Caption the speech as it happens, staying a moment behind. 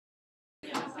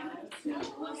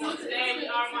So today we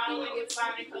are modeling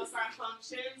sine and cosine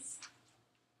functions,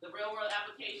 the real-world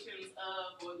applications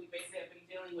of what we basically have been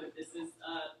dealing with. This is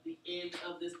the end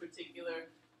of this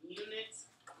particular unit.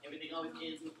 Everything always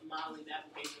ends with the modeling, the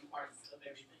application parts of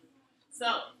everything.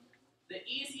 So the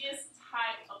easiest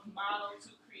type of model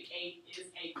to create is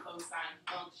a cosine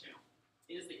function.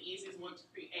 It is the easiest one to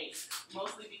create,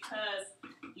 mostly because,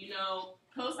 you know,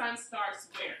 cosine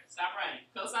starts where? Stop writing.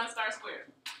 Cosine starts where?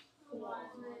 1.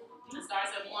 It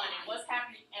starts at 1. And what's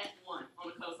happening at 1 on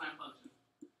a cosine function?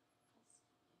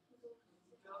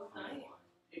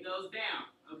 It goes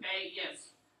down. Okay,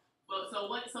 yes. But so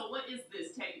what is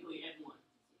this technically at 1?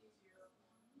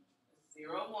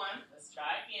 0, 1. Let's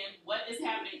try again. What is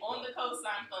happening on the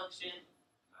cosine function?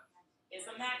 It's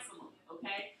a maximum.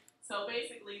 Okay? So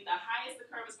basically, the highest the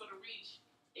curve is going to reach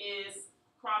is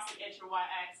crossing at your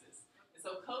y-axis. And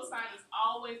so cosine is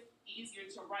always easier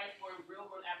to write for a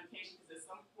real-world application because at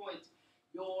some point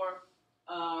your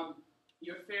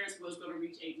Ferris wheel is going to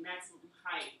reach a maximum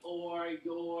height, or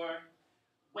your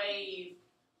wave,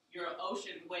 your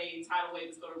ocean wave, tidal wave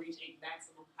is going to reach a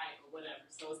maximum height or whatever.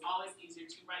 So it's always easier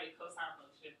to write a cosine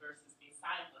function versus a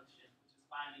sine function, which is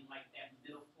finding like that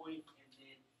middle point and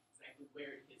then exactly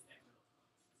where it hits that middle point.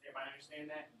 Does everybody understand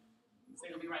that? So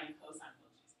you're going to be writing cosine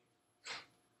functions here.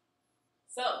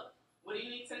 So, what do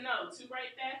you need to know to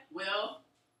write that? Well,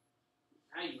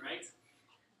 now you write.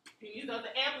 You need to know the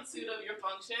amplitude of your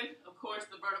function, of course,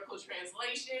 the vertical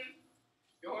translation,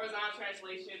 your horizontal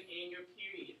translation, and your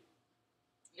period.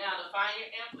 Now, to find your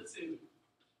amplitude,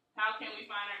 how can we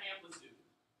find our amplitude?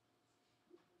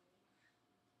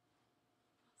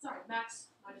 Sorry,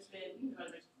 max minus min.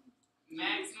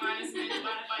 Max minus min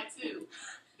divided by 2.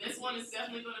 This one is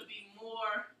definitely going to be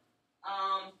more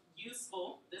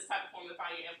useful, this type of formula to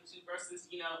find your amplitude versus,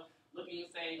 you know, looking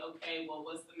and saying, okay, well,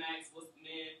 what's the max, what's the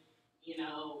min, you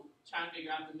know, trying to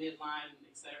figure out the midline,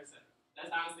 et cetera, et cetera.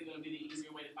 That's honestly going to be the easier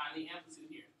way to find the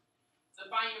amplitude here. So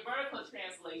find your vertical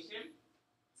translation.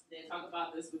 Didn't talk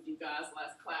about this with you guys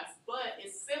last class, but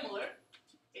it's similar,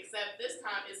 except this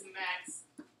time it's max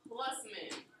plus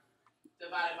min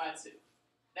divided by 2.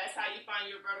 That's how you find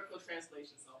your vertical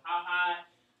translation. So how high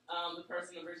the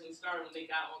person originally started when they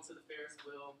got onto the Ferris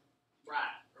wheel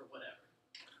ride or whatever.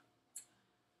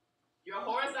 Your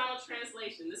horizontal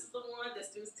translation, this is the one that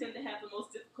students tend to have the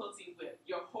most difficulty with.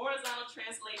 Your horizontal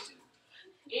translation,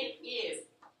 it is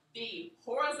the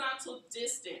horizontal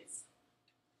distance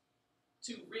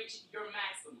to reach your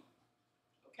maximum,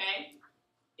 okay?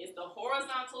 It's the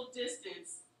horizontal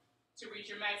distance to reach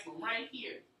your maximum right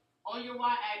here. On your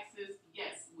y-axis,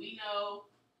 yes, we know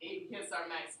it hits our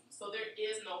maximum. So there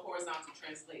is no horizontal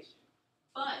translation.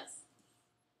 But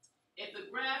if the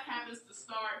graph happens to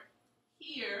start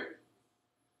here,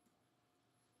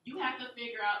 you have to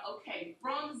figure out, okay,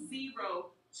 from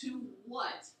 0 to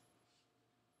what?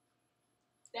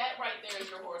 That right there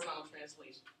is your horizontal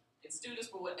translation. And students,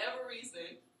 for whatever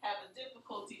reason, have a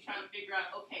difficulty trying to figure out,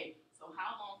 okay, so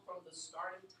how long from the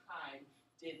starting time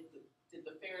did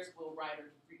the Ferris wheel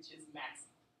rider reach his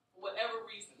maximum? For whatever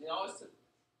reason, that was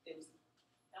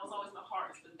always the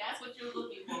hardest. But that's what you're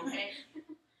looking for, okay?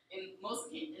 In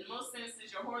most sentences,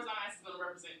 your horizontal axis is going to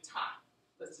represent time.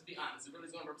 Let's just be honest, it really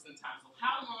is going to represent time. So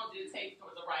how long did it take for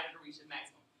the rider to reach his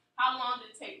maximum? How long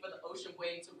did it take for the ocean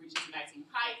wave to reach its maximum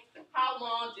height? How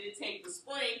long did it take the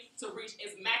spring to reach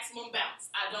its maximum bounce?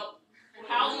 How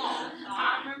long?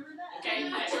 Time. Remember that. Okay,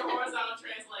 that's your horizontal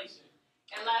translation.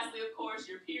 And lastly, of course,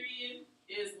 your period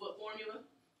is what formula?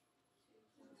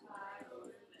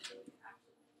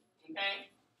 Okay.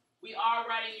 We are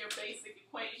writing your basic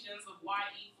equations of y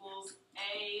equals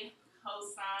a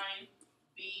cosine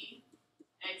b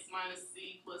x minus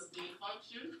c plus d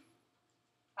function.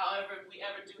 However, if we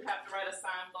ever do have to write a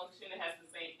sine function, it has the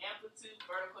same amplitude,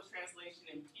 vertical translation,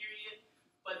 and period,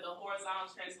 but the horizontal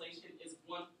translation is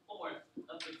 1/4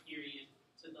 of the period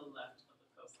to the left of the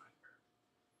cosine curve.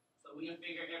 So we can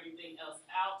figure everything else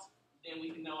out, then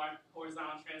we can know our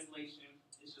horizontal translation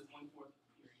is just 1/4 of the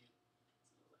period to the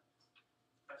left.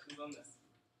 Questions on this?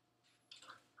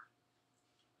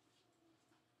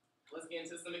 Let's get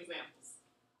into some examples.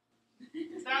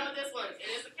 Start with this one. It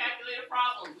is a calculated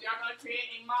problem. We are going to create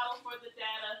a model for the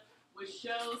data which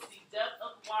shows the depth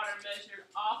of water measured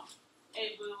off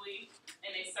a buoy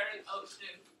in a certain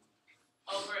ocean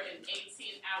over an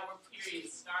 18-hour period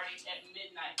starting at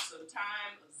midnight. So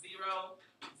time 0,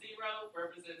 0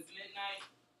 represents midnight,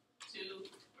 2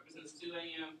 represents 2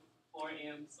 a.m., 4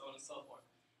 a.m., so on and so forth.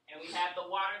 And we have the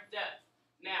water depth.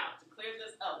 Now, to clear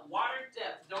this up, water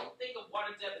depth, don't think of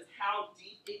water depth as how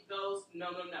deep it goes. No,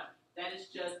 no, no. That is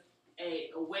just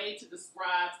a way to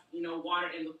describe, water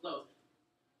in the flow.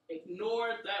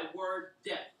 Ignore that word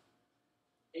depth.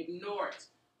 Ignore it,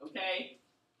 okay?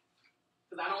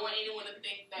 Because I don't want anyone to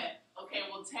think that, okay,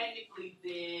 well, technically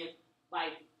then,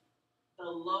 like, the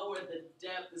lower the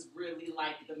depth is really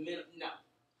like the middle. No.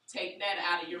 Take that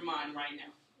out of your mind right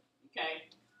now, okay?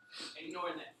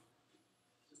 Ignore that.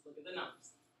 Just look at the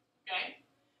numbers, okay?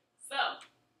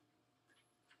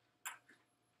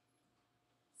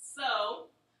 So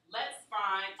let's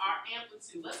find our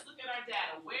amplitude. Let's look at our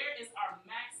data. Where is our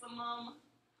maximum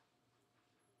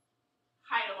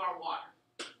height of our water?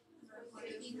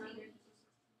 1,600.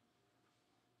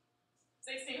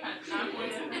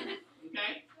 9.2.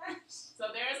 Okay?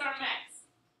 So there's our max.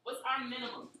 What's our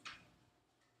minimum?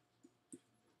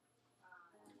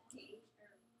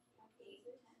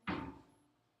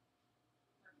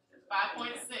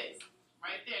 5.6.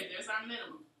 Right there. There's our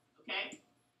minimum. Okay?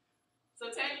 So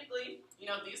technically,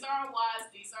 these are our y's,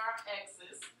 these are our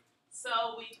x's.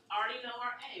 So we already know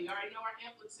our A. We already know our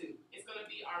amplitude. It's going to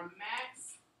be our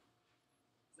max.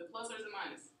 Is it plus or is it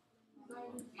minus?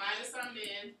 Minus our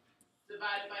min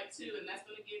divided by 2, and that's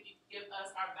going to give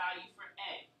us our value for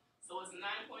A. So it's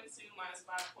 9.2 minus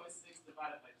 5.6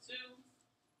 divided by 2.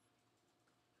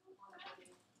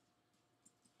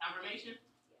 Confirmation?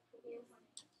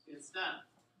 Good stuff.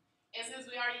 And since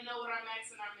we already know what our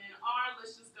max and our min are,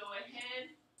 let's just go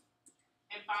ahead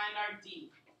and find our D,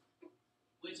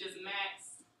 which is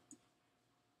max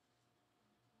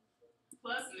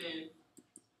plus min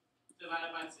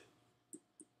divided by 2.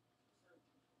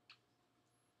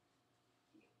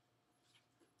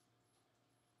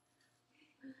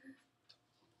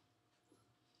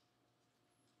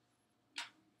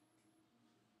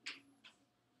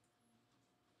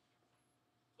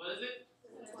 What is it?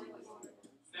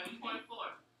 7.4.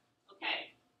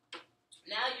 Okay.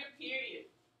 Now your period.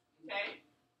 Okay?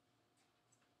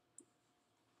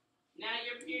 Now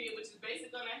your period, which is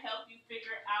basically going to help you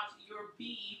figure out your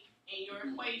B in your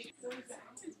equation.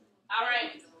 All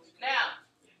right. Now,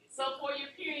 so for your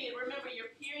period, remember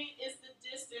your period is the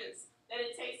distance that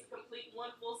it takes to complete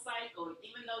one full cycle.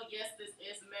 Even though, yes, this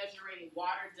is measuring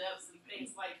water depths and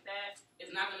things like that,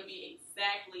 it's not going to be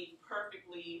exactly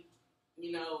perfectly,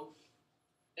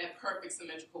 that perfect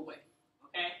symmetrical way.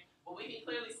 Okay? But we can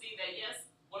clearly see that, yes,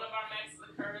 one of our maxes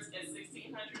occurs at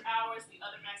 1,600 hours. The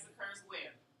other max occurs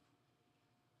where?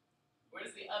 Where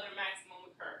does the other maximum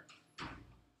occur?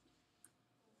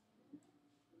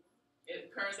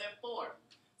 It occurs at 4.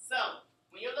 So,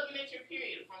 when you're looking at your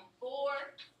period from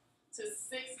 4 to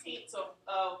 16, so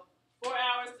 4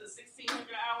 hours to 1,600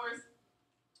 hours,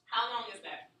 how long is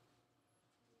that?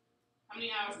 How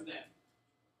many hours is that?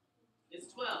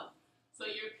 It's 12. So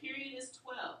your period is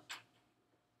 12.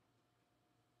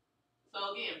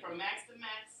 So again, from max to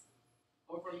max,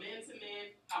 or from min to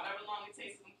min, however long it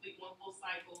takes to complete one full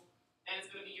cycle, that is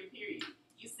going to be your period.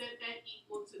 You set that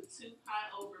equal to 2 pi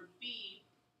over b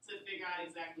to figure out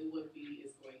exactly what b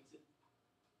is going to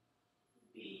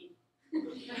be.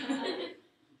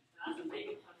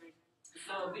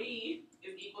 So b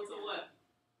is equal to what?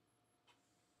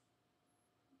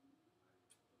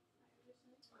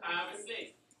 Pi over 6.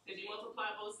 Because you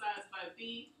multiply both sides by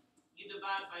b, you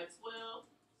divide by 12,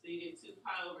 so you get 2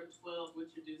 pi over 12,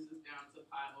 which reduces down to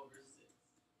pi over 6.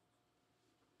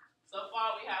 So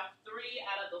far, we have 3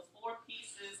 out of the 4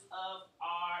 pieces of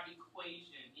our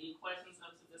equation. Any questions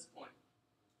up to this point?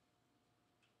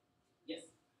 Yes?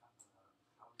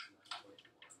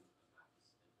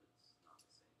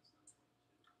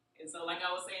 And so, like I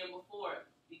was saying before,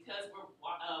 because we're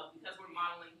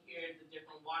modeling here the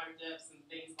different water depths and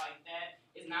things like that,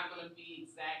 it's not going to be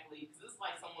exactly, because it's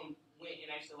like someone went and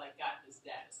actually got this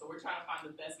data. So we're trying to find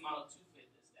the best model to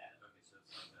fit this data. Okay, so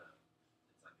it's like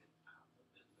an apple.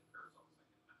 The curve's almost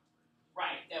like an apple.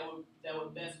 Right. That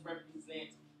would best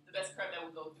represent the best curve that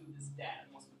would go through this data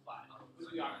once we apply it,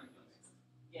 which we are going to do next.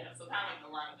 Yeah. So kind of like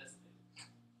the line of this thing.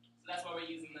 So that's why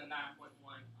we're using the 9.1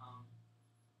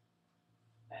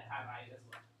 that high value as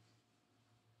well.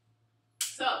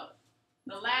 So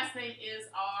the last thing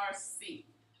is our C,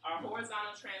 our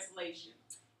horizontal translation.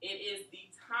 It is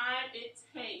the time it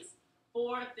takes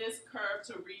for this curve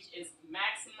to reach its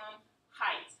maximum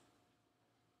height.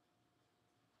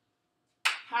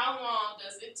 How long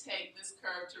does it take this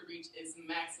curve to reach its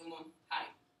maximum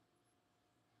height?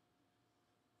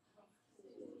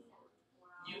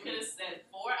 You could have said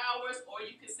 4 hours, or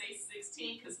you could say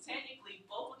 16, because technically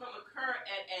both of them occur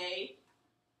at a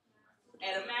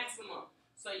maximum.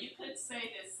 So you could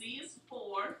say that C is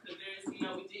 4, because there's, we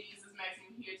did use this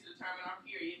maximum here to determine our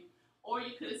period, or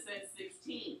you could have said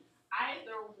 16.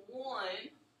 Either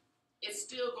one is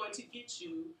still going to get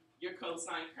you your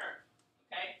cosine curve,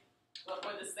 okay? But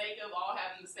for the sake of all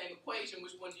having the same equation,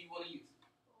 which one do you want to use?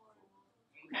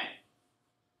 Okay.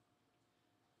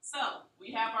 So,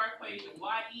 we have our equation.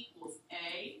 Y equals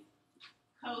A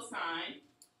cosine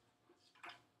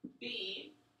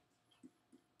B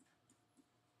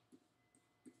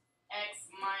x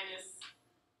minus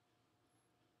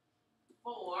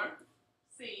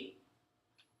 4c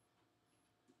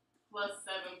plus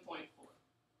 7.4.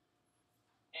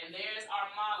 And there's our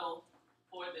model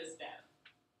for this data.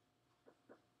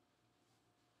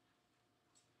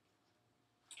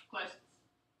 Questions?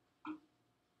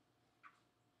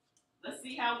 Let's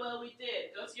see how well we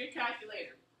did. Go to your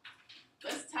calculator.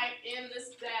 Let's type in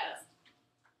this data.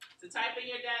 To type in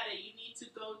your data, you need to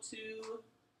go to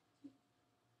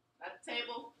that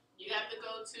table. You have to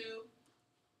go to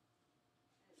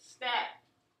stat.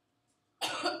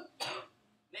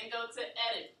 Then go to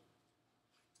edit.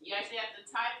 You actually have to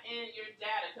type in your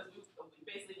data because we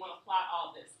basically want to plot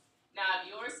all this. Now, if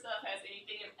your stuff has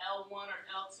anything in L1 or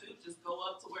L2, just go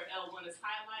up to where L1 is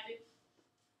highlighted.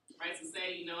 Right, so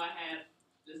say, I have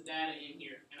this data in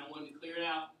here and I wanted to clear it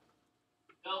out.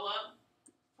 Go up,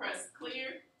 press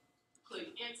clear,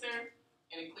 click enter,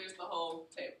 and it clears the whole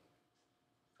table.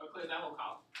 Or clears that whole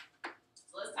column.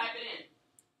 So let's type it in.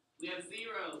 We have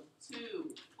 0,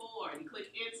 2, 4. You click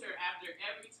enter after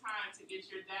every time to get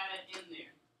your data in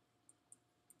there.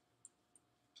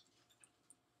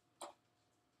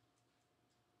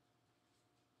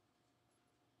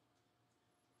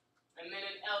 And then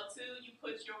in L2, you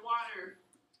put your water.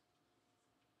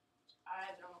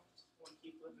 I don't want to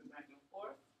keep flipping back and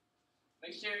forth.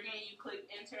 Make sure again you click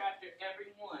enter after every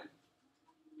one.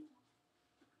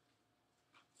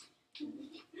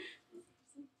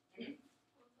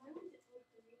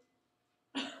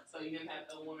 So you didn't have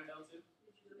L1 or L2?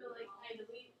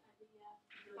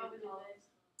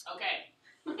 Okay.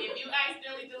 If you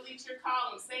accidentally delete your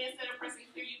column, say instead of pressing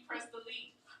clear, you press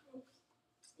delete.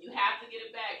 You have to get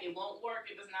it back. It won't work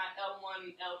if it's not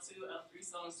L1, L2, L3,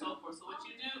 so on and so forth. So what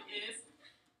you do is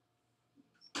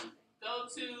go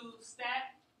to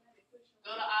Stat,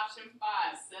 go to Option 5,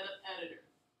 Setup Editor,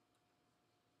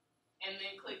 and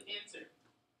then click Enter.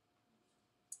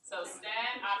 So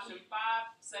Stat, Option 5,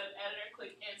 Setup Editor,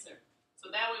 click Enter. So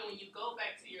that way when you go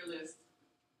back to your list,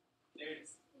 there it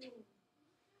is.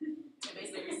 It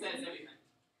basically resets everything.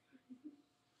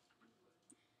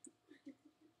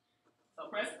 So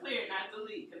press clear, not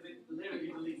delete, because it literally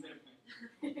deletes everything.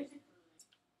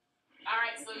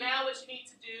 Alright, so now what you need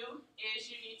to do is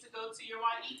you need to go to your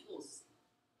y equals.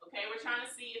 Okay, we're trying to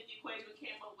see if the equation we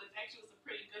came up with actually was a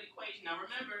pretty good equation. Now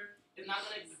remember, it's not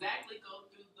going to exactly go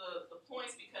through the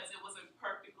points because it wasn't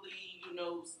perfectly,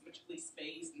 symmetrically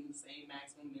spaced and the same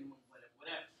maximum, minimum,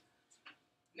 whatever.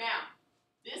 Now,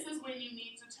 this is when you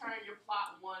need to turn your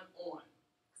plot 1 on.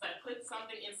 Because I put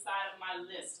something inside of my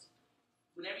list.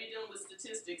 Whenever you're dealing with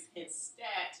statistics, hence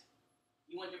stat,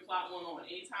 you want your plot 1 on.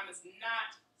 Anytime it's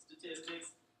not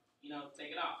statistics,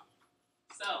 take it off.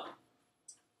 So,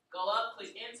 go up,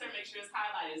 click enter, make sure it's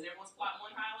highlighted. Is everyone's plot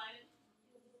 1 highlighted?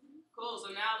 Cool,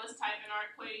 so now let's type in our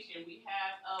equation. We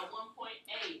have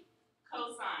 1.8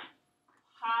 cosine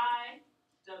pi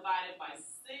divided by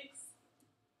 6,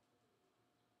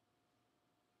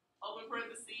 open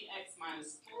parenthesis, x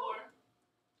minus 4,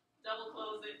 double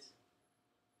close it,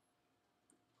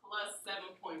 plus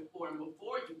 7.4. And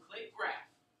before you click graph,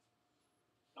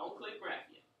 don't click graph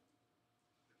yet.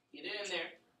 Get it in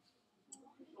there.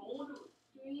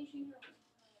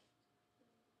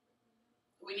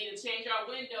 We need to change our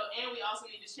window, and we also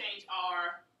need to change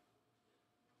our,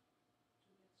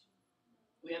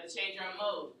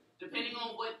 mode. Depending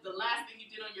on what the last thing you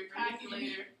did on your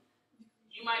calculator,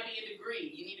 you might be in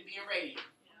degree. You need to be in radian.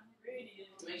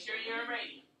 Make sure you're in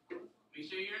radian. Make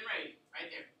sure you're in radian, right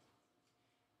there.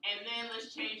 And then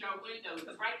let's change our window,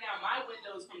 because right now my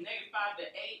window is from -5 to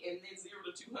 8 and then 0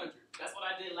 to 200. That's what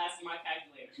I did last in my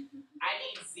calculator. I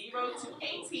need 0 to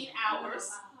 18 hours.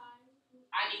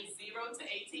 I need 0 to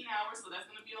 18 hours, so that's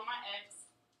going to be on my X.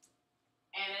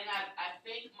 And then I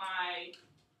think my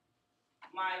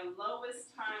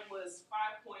lowest time was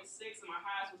 5.6 and my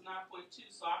highest was 9.2,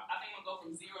 so I think I'm going to go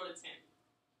from 0 to 10,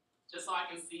 just so I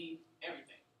can see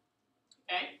everything.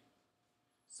 Okay?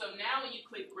 So now when you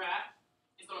click graph,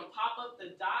 it's going to pop up the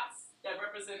dots that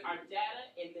represent our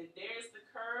data, and then there's the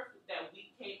curve that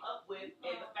we came up with,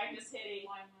 and the fact it's hitting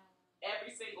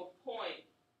every single point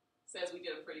says we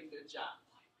did a pretty good job.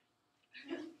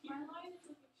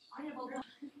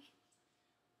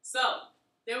 So,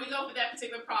 there we go for that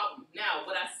particular problem. Now,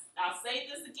 I'll say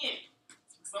this again.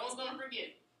 Someone's going to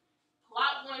forget.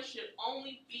 Plot 1 should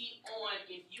only be on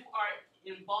if you are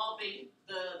involving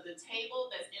the table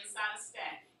that's inside of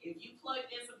stat. If you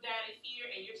plugged in some data here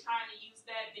and you're trying to use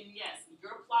that, then yes,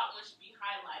 your plot one should be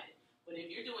highlighted. But if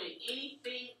you're doing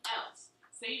anything else,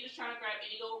 say you're just trying to grab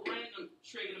any old random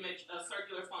trigonometric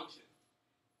circular function,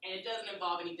 and it doesn't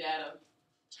involve any data,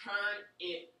 turn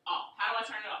it off. How do I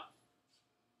turn it off?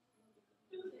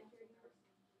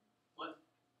 What?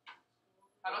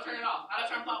 How do I turn it off? How do I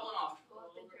turn plot one off?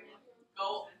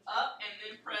 Go up and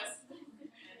then press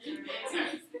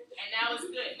enter. And now it's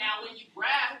good. Now when you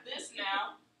graph this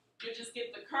now, you just get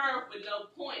the curve with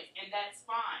no point, and that's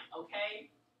fine,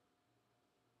 okay?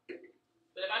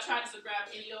 But if I tried to grab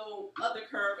any old other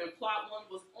curve and plot one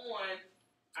was on,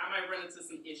 I might run into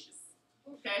some issues.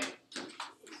 Okay?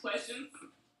 Questions?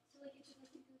 So like it just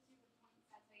doesn't go through the point.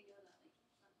 That's how you know that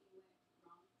like something went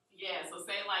wrong. Yeah, so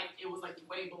say like it was like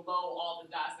way below all the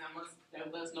dots. Now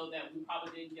that lets us know that we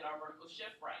probably didn't get our vertical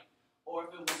shift right. Or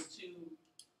if it was too,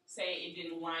 say it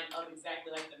didn't line up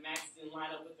exactly like the max didn't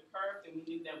line up with the curve, then we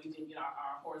knew that we didn't get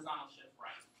our horizontal shift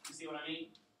right. You see what I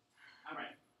mean? All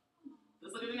right.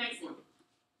 Let's look at the next one.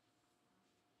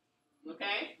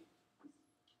 Okay?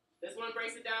 This one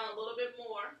breaks it down a little bit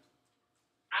more.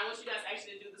 I want you guys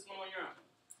actually to do this one on your own.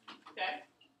 Okay?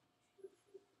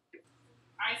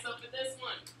 Alright, so for this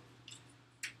one,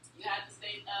 you have to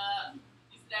state,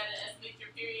 use data to estimate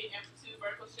your period, amplitude,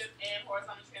 vertical shift, and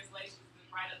horizontal translations, and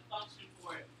write a function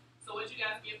for it. So what you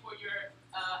guys get for your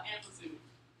amplitude?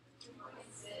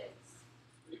 3.6.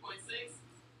 3.6.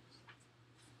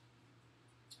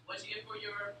 What you get for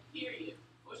your period?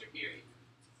 What's your period?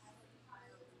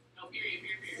 No, period.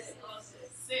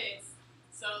 6.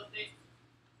 So the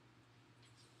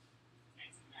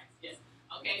max, yes.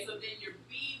 Okay, so then your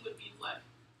B would be what?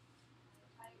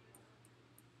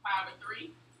 Pi over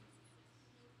 3.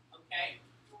 Okay.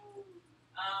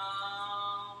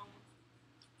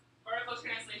 Vertical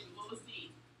translation, what was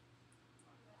D?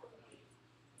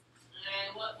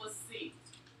 And what was C?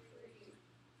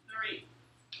 3.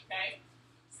 Okay?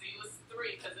 C was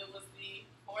 3 because it was the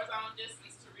horizontal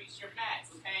distance to reach your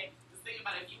max, okay? Just think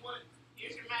about it. If you want,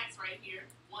 here's your max right here.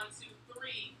 1, 2,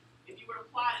 3. If you were to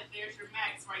plot it, there's your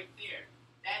max right there.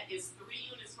 That is 3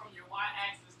 units from your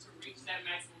y-axis to reach that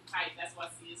maximum height. That's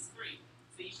why C is 3.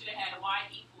 So you should have had y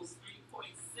equals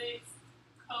 3.6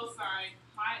 cosine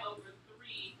pi over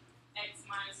 3 x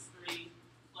minus 3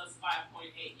 plus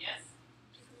 5.8. Yes?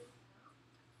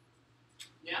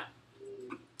 Yeah?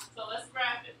 So let's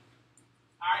graph it.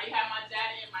 I already have my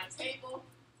data in my table.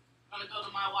 I'm going to go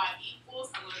to my y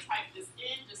equals. I'm going to type this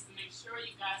in just to make sure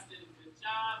you guys did a good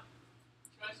job.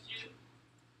 Trust you.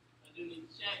 I do need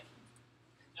to check.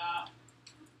 Good job.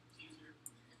 Teacher.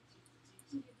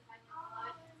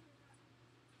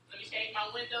 Let me change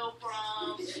my window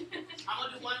from, I'm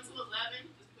going to do 1 to 11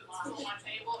 just because it's on my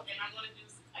table. And I'm going to do,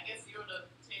 I guess 0 to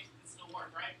 10 can still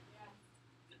work, right?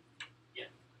 Yeah.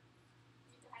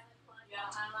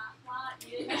 Highlight plot.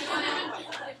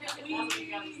 That's what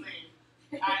you guys are saying.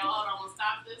 Alright, hold on, we'll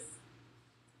stop this.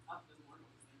 Stop this one.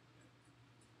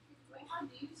 Wait, how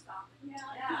do you stop it?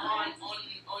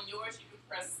 On yours, you can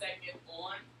press second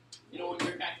on. You know, on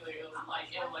your calculator, it'll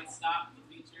stop the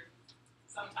feature.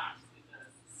 Sometimes it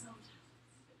does.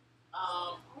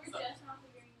 We're So, just not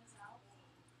figuring this out.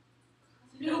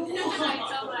 No. Should I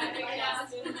tell what I figured out?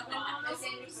 Miss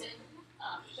Anderson.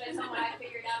 Should I tell what I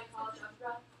figured out in college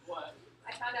algebra? What?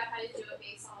 I found out how to do it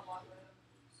based on a logarithm.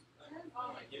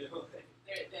 Oh my goodness.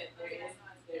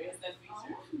 There is that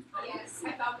feature. Yes,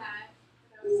 I found that.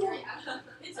 I was very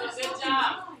happy. So good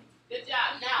job. Good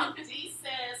job. Now, D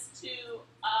says to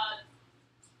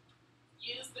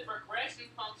use the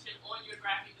regression function on your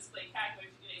graphing display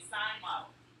calculator to get a sine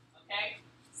model. Okay?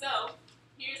 So,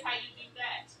 here's how you do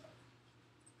that.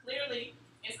 Clearly,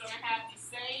 it's going to have the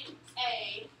same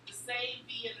A, the same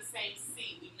B, and the same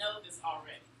C. We know this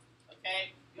already.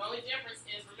 Okay? The only difference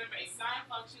is, remember, a sine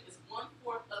function is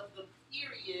 1/4 of the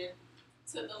period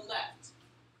to the left.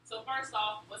 So first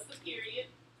off, what's the period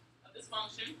of this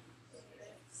function?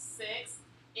 6.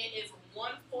 It is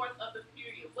 1/4 of the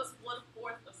period. What's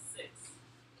 1/4 of 6?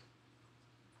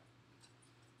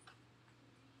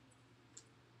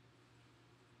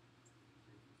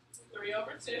 3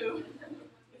 over 2.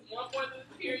 It's 1/4 of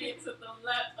the period to the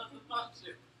left of the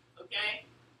function. Okay?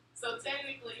 So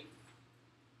technically,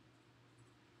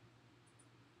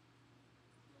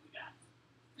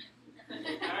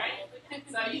 alright?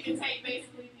 So you can take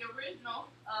basically the original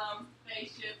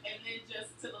phase shift and then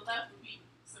just to the left would be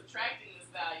subtracting this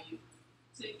value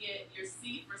to get your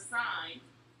C for sine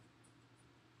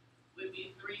would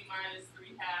be 3 minus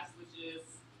 3/2, which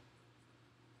is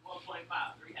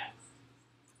 1.5, 3/2.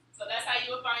 So that's how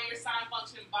you would find your sine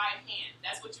function by hand.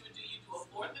 That's what you would do. You do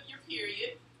 1/4 of your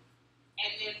period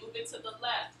and then move it to the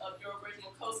left of your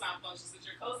original cosine function. Since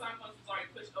your cosine function is already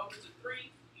pushed over to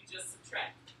 3, you just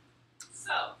subtract.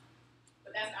 So,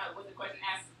 but that's not what the question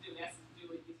asks us to do. It asks us to do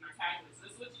it using our calculator. So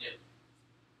this is what you do.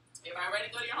 Everybody ready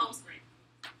to go to your home screen?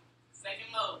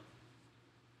 Second mode.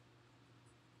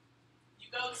 You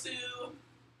go to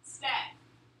Stat.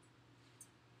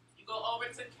 You go over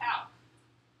to Calc.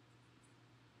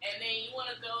 And then you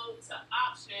want to go to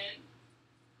Option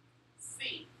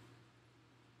C.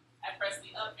 I press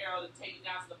the up arrow to take you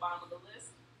down to the bottom of the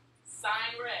list.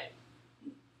 Sine reg.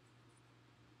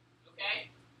 Okay?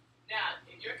 Now,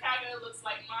 if your calculator looks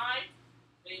like mine,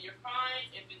 then you're fine.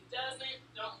 If it doesn't,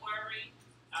 don't worry.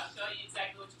 I'll show you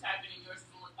exactly what you're typing in. Yours is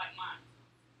going to look like mine.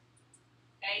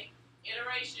 Okay?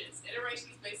 Iterations.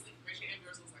 Iterations basically, make sure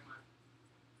yours looks like mine.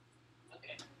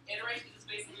 Okay. Iterations just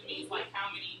basically means like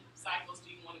how many cycles do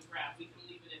you want to graph. We can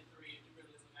leave it at 3. It really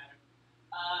doesn't matter.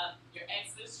 Your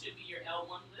x's should be your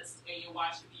L1 list, and your y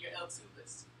should be your L2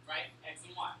 list, right? X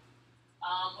and y.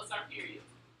 What's our period?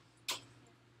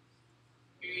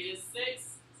 Period is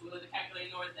 6, so we'll let the calculator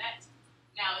ignore that.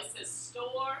 Now it says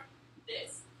store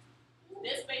this.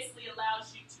 This basically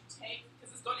allows you to take, because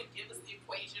it's going to give us the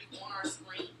equation on our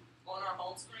screen, on our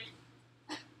home screen.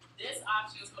 This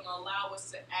option is going to allow us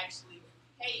to actually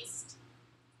paste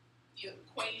the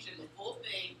equation, the full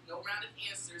thing, no rounded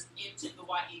answers, into the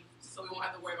y equals, so we won't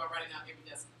have to worry about writing out every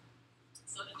decimal.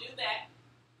 So to do that,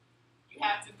 you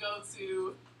have to go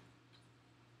to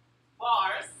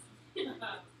bars.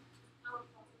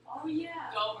 Oh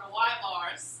yeah. Go over to y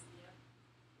bars.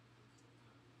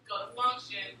 Go to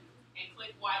function and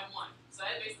click y1. So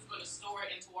that basically is going to store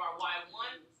it into our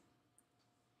y1.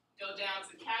 Go down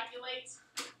to calculate,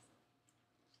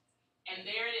 and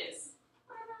there it is.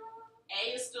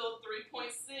 A is still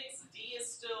 3.6, D is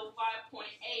still 5.8,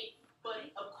 but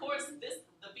of course the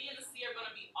B and the C are going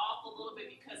to be off a little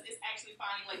bit because it's actually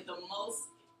finding like the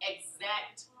most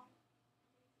exact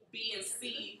B and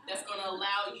C that's going to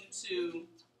allow you to,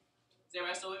 is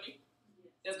everybody still with me?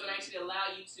 That's going to actually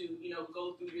allow you to,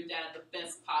 go through your data the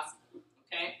best possible,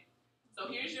 okay?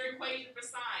 So here's your equation for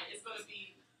sine. It's going to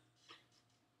be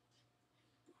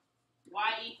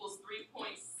y equals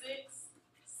 3.6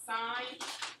 sine.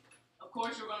 Of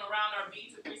course, we're going to round our b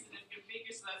to 3 significant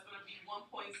figures, so that's going to be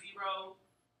 1.05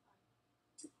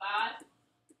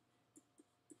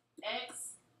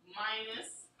 x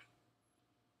minus,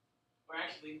 or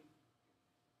actually,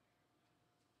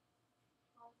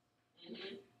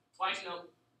 well, actually, no,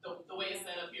 the way it's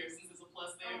set up here, since it's a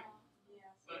plus there,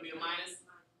 it's going to be a minus.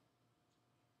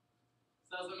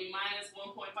 So it's going to be minus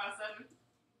 1.57,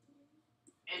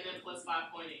 and then plus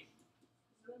 5.8.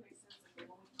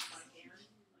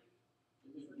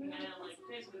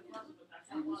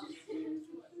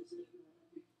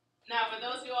 Now, for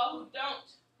those of you all who don't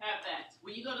have that,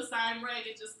 when you go to sine reg,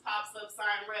 it just pops up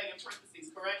sine reg in parentheses,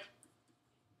 correct?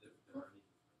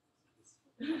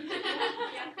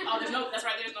 Oh, that's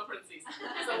right, there's no parentheses.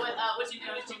 So what you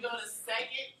do is you go to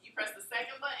second, you press the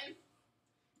second button,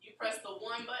 you press the 1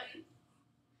 button,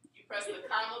 you press the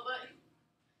comma button,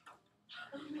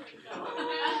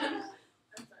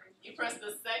 you press the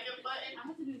second button,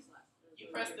 you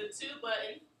press the 2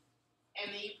 button, and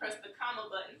then you press the comma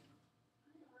button.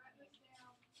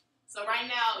 So right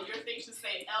now, your thing should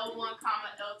say L1,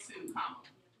 comma, L2, comma,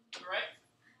 correct?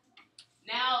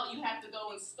 Now you have to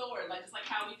go and store it, just like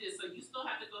how we did. So you still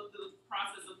have to go through the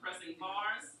process of pressing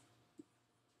bars,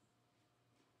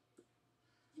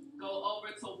 go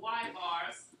over to Y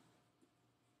bars,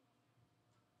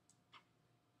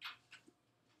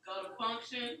 go to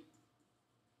function,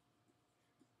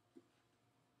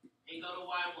 and go to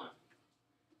Y1.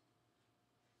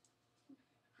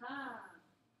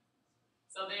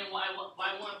 So then Y1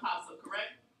 pops up,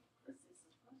 correct?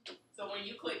 So when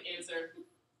you click enter,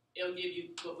 it'll give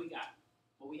you what we got,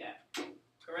 what we have,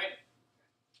 correct?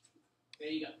 There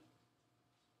you go.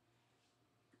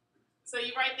 So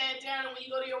you write that down, and when you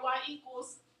go to your Y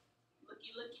equals,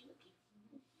 looky.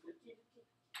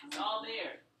 It's all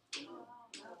there.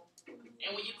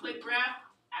 And when you click graph,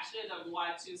 I should have done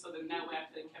Y2, so then that way I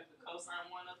could have kept the cosine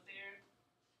one up there.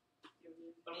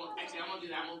 But I'm going to do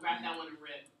that. I'm going to graph that one in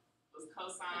red. It was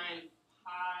cosine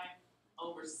pi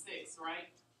over 6, right?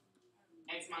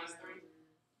 X minus 3.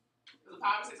 Was it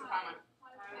pi over 6 or pi minus?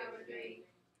 Pi over 3.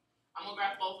 I'm going to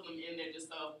graph both of them in there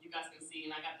just so you guys can see,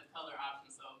 and I got the color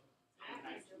option, so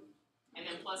nice. And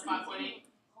then plus 5.8.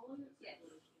 Yes.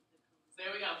 So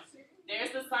there we go.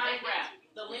 There's the sine graph.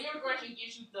 The linear regression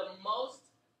gives you the most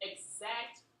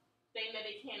exact thing that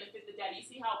it can to fit the data. You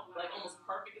see how almost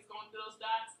perfect it's going through those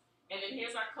dots? And then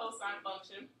here's our cosine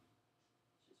function.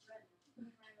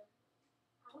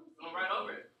 Going right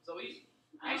over it. So easy.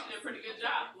 I actually did a pretty good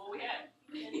job. What we had.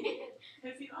 So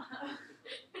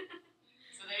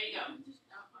there you go.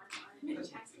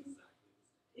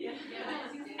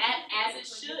 As it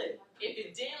should. If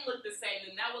it didn't look the same,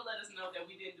 then that would let us know that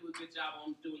we didn't do a good job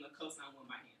on doing the cosine one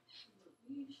by hand.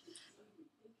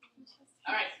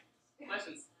 All right,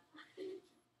 questions?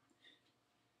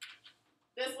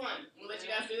 This one, we'll let you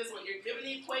guys do this one. You're given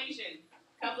the equation.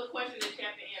 A couple of questions that you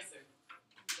have to answer.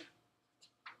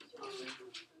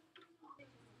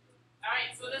 All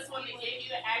right, so this one, they gave you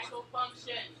the actual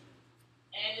function.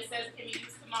 And it says it can be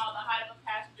used to model the height of a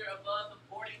passenger above the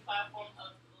boarding platform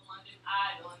of the London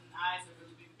Eye. The London Eye is a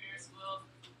really big Ferris wheel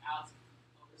out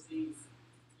overseas.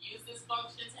 Use this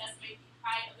function to estimate the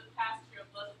height of the passenger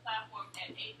above the platform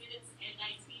at 8 minutes and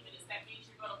 19 minutes. That means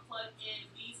you're going to plug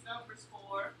in these numbers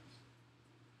for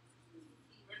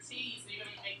t. So you're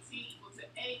going to make t equal to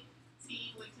 8,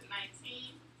 t equal to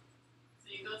 19. So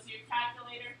you go to your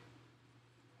calculator.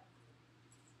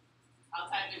 I'll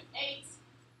type in 8.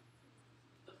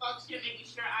 The function, making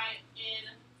sure I am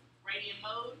in radian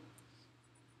mode.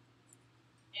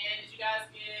 And did you guys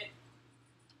get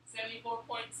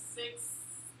 74.6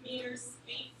 meters,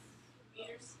 feet,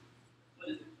 meters?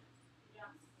 What is it?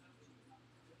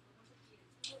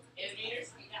 Is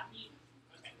meters? Yeah.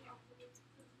 Okay.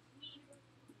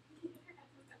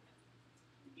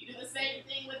 You do the same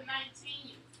thing with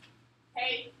 19.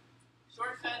 Hey,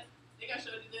 shortcut. I think I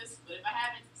showed you this, but if I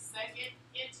haven't, second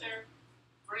enter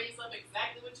brings up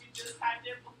exactly what you just typed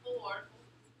in before.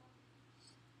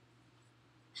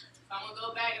 So I'm going to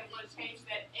go back and I'm going to change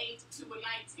that 8 to a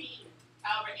 19.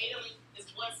 However, 8 only is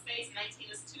one space,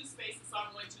 19 is two spaces, so I'm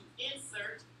going to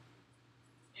insert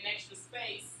an extra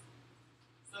space.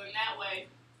 So in that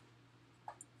way,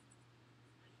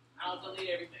 I'll delete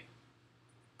everything.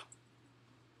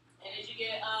 And did you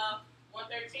get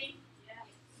 113?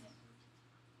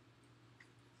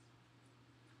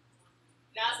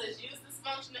 Now it says use this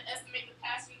function to estimate the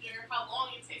passenger, how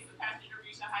long it takes the passenger to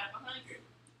reach a height of 100.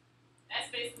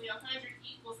 That's basically 100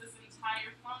 equals this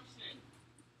entire function.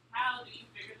 How do you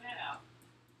figure that out?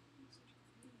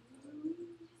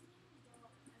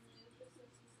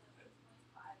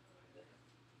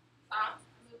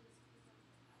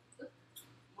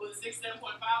 Move the 67.5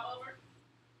 over,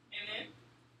 and then?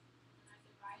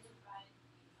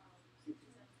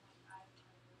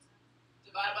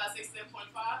 Divide by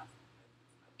 67.5.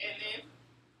 And then?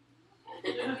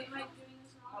 Am I doing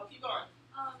this wrong? Oh, keep going.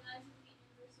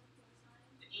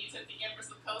 You took the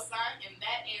inverse of cosine, and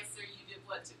that answer you did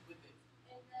what with it?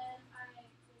 And then I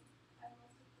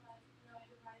multiplied, I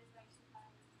divided by 2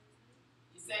 times.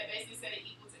 You basically said it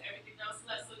equal to everything else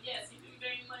less. So yes, you can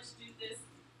very much do this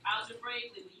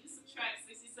algebraically. When you subtract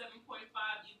 67.5,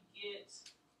 you get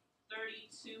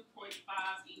 32.5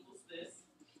 equals this.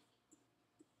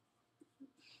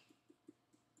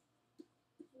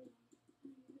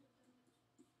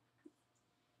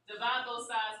 Divide both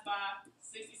sides by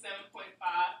 67.5.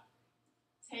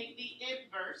 Take the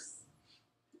inverse.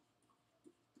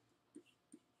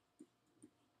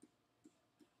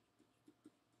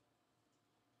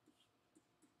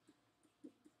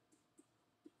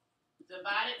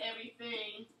 Divided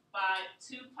everything by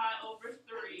 2 pi over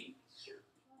 30.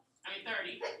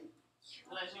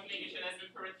 Unless you're making sure that's in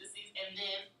parentheses, and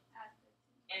then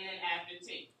add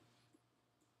 15.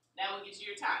 That will get you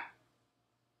your time.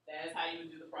 That is how you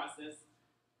would do the process,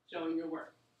 showing your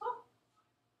work.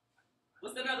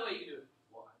 What's another way you do it?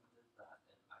 Well, I did that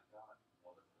and I got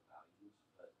one of the values,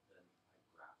 but then I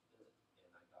graphed it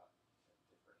and I got a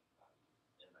different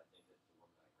value. And I think that the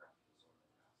one that I graphed is the one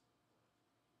that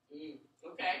I asked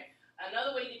for. Okay.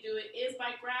 Another way to do it is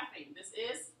by graphing. This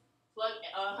is plug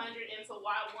 100 into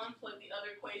y1, plug the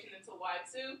other equation into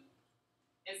y2,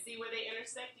 and see where they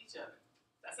intersect each other.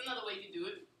 That's another way to do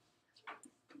it.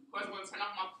 Of course, I'm going to turn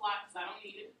off my plot because I don't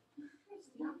need it.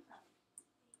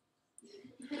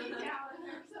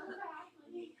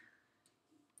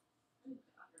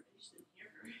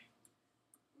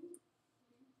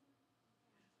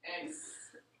 X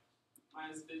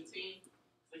minus 15.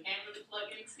 So I can't really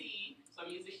plug in t, so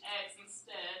I'm using x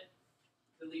instead.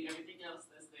 Delete everything else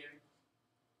that's there.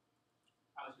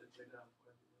 Probably should have checked it out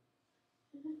before I did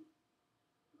it.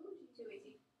 Too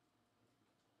easy.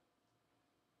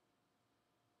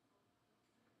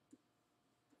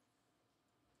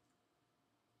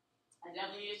 I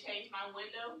definitely need to change my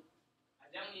window.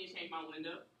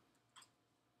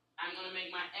 I'm going to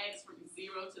make my x from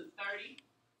 0 to 30.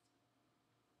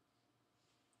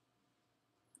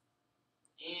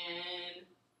 And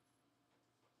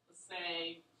let's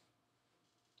say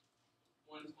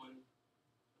 120.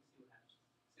 Let's see what happens.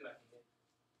 See what I can get.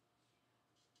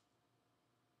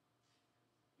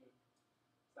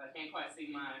 I can't quite see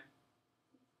my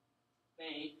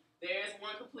thing. There's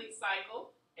one complete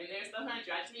cycle, and there's the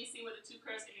 100. I just need to see where the two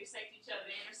curves intersect each other.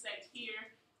 They intersect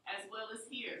here as well as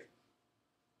here.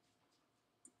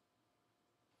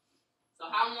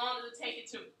 So how long does it take it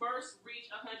to first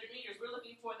reach 100 meters? We're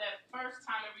looking for that first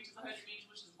time it reaches 100 meters,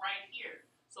 which is right here.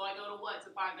 So I go to what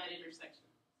to find that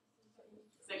intersection?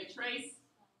 Second trace,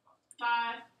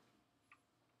 5.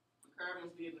 The curve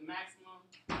must be at the maximum.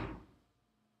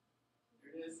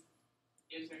 There it is.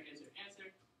 Enter, enter, enter.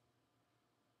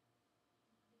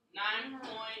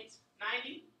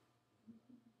 9.90.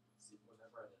 See,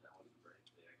 whenever I did that one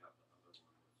correctly, I got the other one, which is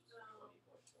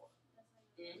 20.1.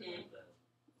 Mm-hmm. And then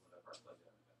whenever I plugged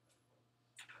it in, I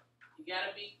got that one. You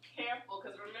gotta be careful,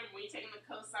 because remember, when you're taking the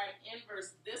cosine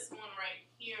inverse, this one right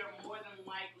here more than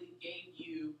likely gave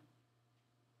you,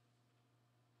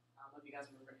 I don't know if you guys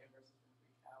remember inverses from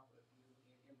pre-cal, but if you're looking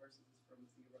at inverses from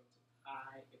 0 to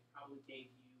pi, it probably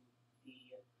gave you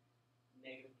the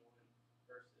 -1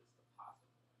 versus the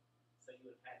positive 1. So you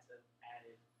would have had to add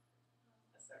it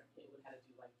a certain, it would have had to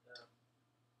do like the,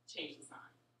 change the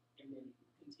sign, and then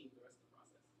continue the rest of the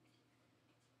process.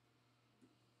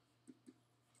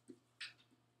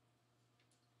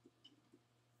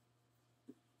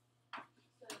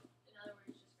 So, in other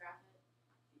words, just graph it.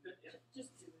 Yeah.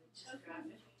 Just do it. Just graph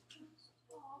it.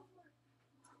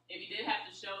 If you did have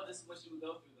to show, this is what you would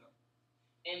go through though.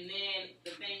 And then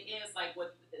the thing is, like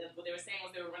what they were saying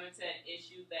was they were running into that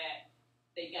issue that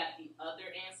they got the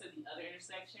other answer, the other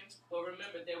intersection. But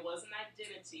remember, there was an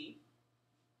identity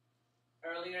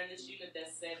earlier in this unit that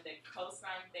said that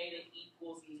cosine theta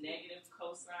equals negative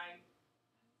cosine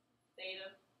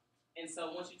theta. And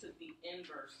so once you took the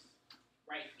inverse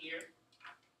right here,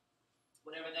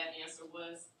 whatever that answer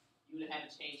was, you would have had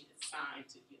to change its sign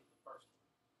to get the first one.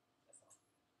 That's all.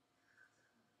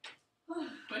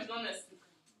 Question on this.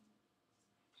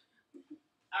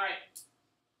 All right,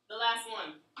 the last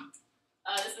one.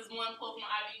 This is one pulled from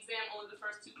IB exam, only the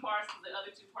first 2 parts, because the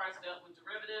other 2 parts dealt with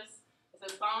derivatives. It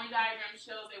says, following diagram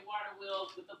shows a water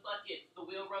wheel with a bucket. The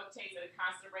wheel rotates at a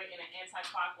constant rate in an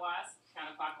anti-clockwise,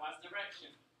 counterclockwise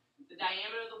direction. The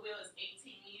diameter of the wheel is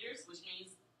 18 meters, which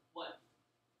means what?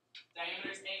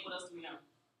 Diameter is 8, what else do we know?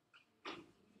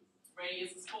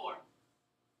 Radius is 4.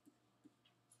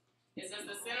 It says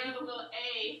the center of the wheel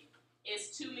A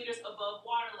is 2 meters above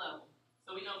water level.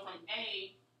 So we know from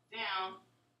A down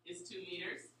is 2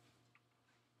 meters.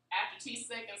 After t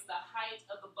seconds, the height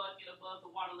of the bucket above the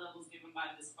water level is given by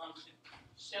this function.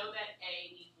 Show that A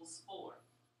equals 4.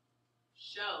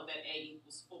 Show that A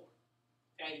equals 4.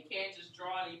 Okay, you can't just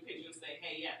draw it in your picture and say,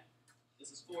 hey, yeah,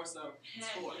 this is 4, so it's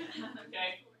 4.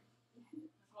 Okay?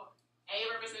 A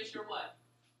represents your what?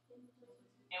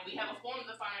 And we have a form to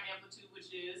define our amplitude,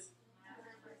 which is,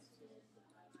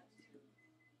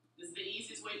 this is the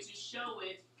easiest way to show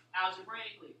it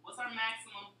algebraically. What's our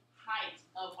maximum height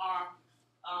of our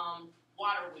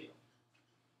water wheel?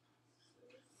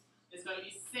 It's going to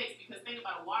be 6, because think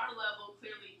about it, water level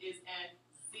clearly is at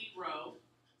 0.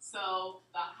 So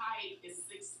the height is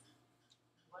 6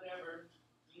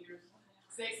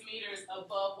 meters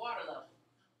above water level.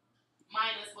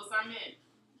 Minus, what's our min?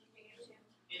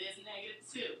 It is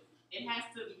 -2. It has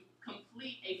to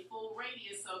complete a full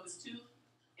radius, so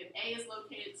if A is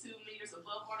located 2 meters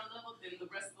above water level, then the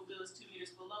rest of the wheel is 2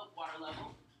 meters below water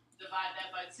level. Divide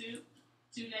that by 2.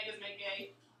 2 negatives make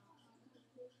 8.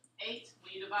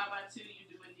 When you divide by 2, you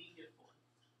do indeed get 4.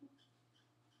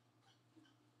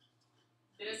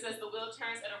 Then it says the wheel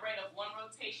turns at a rate of 1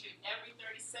 rotation every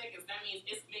 30 seconds. That means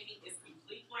it's making its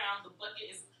complete round. The bucket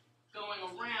is going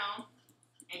around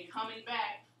and coming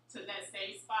back to that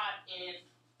same spot in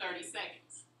 30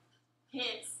 seconds.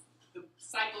 Hence, the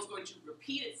cycle is going to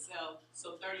repeat itself,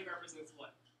 so 30 represents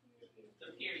what?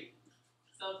 The period.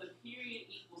 So if the period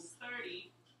equals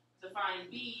 30, to find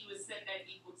B, you would set that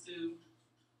equal to,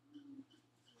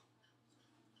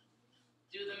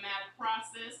 do the math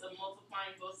process of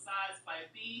multiplying both sides by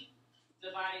B,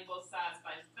 dividing both sides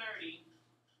by 30,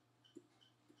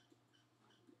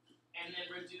 and then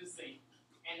reducing.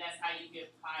 And that's how you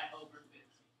get pi over 15.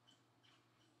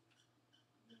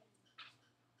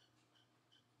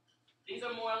 These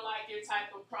are more like your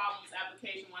type of problems,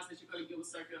 application-wise, that you're going to get with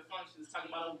circular functions. It's talking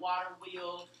about a water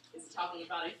wheel. It's talking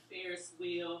about a Ferris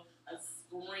wheel, a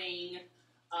spring,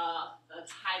 a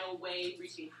tidal wave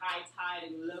reaching high tide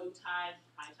and low tide,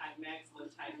 high tide max, low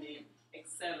tide min,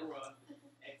 etc.,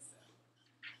 etc.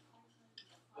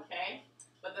 Okay?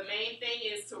 But the main thing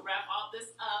is to wrap all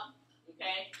this up,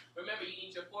 okay? Remember, you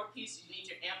need your 4 pieces. You need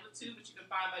your amplitude, which you can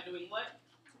find by doing what?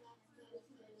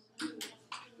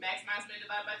 Max minus min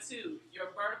divided by 2.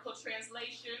 Your vertical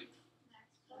translation.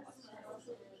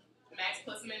 Max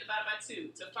plus min divided by 2.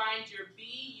 To find your B,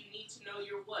 you need to know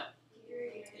your what?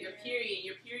 Your period.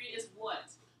 Your period is what?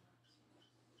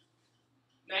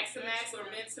 Max to max or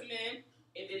min to min.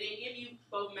 If it didn't give you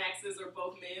both maxes or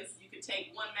both mins, you could take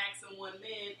one max and one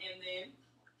min and then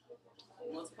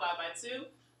multiply by 2,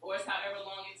 or it's however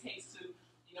long it takes to,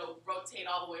 rotate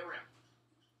all the way around.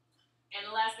 And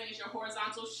the last thing is your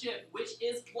horizontal shift, which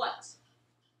is what?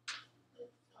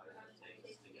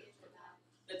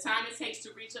 The time it takes to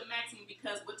reach a maximum,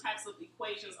 because what types of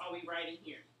equations are we writing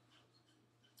here?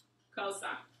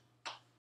 Cosine.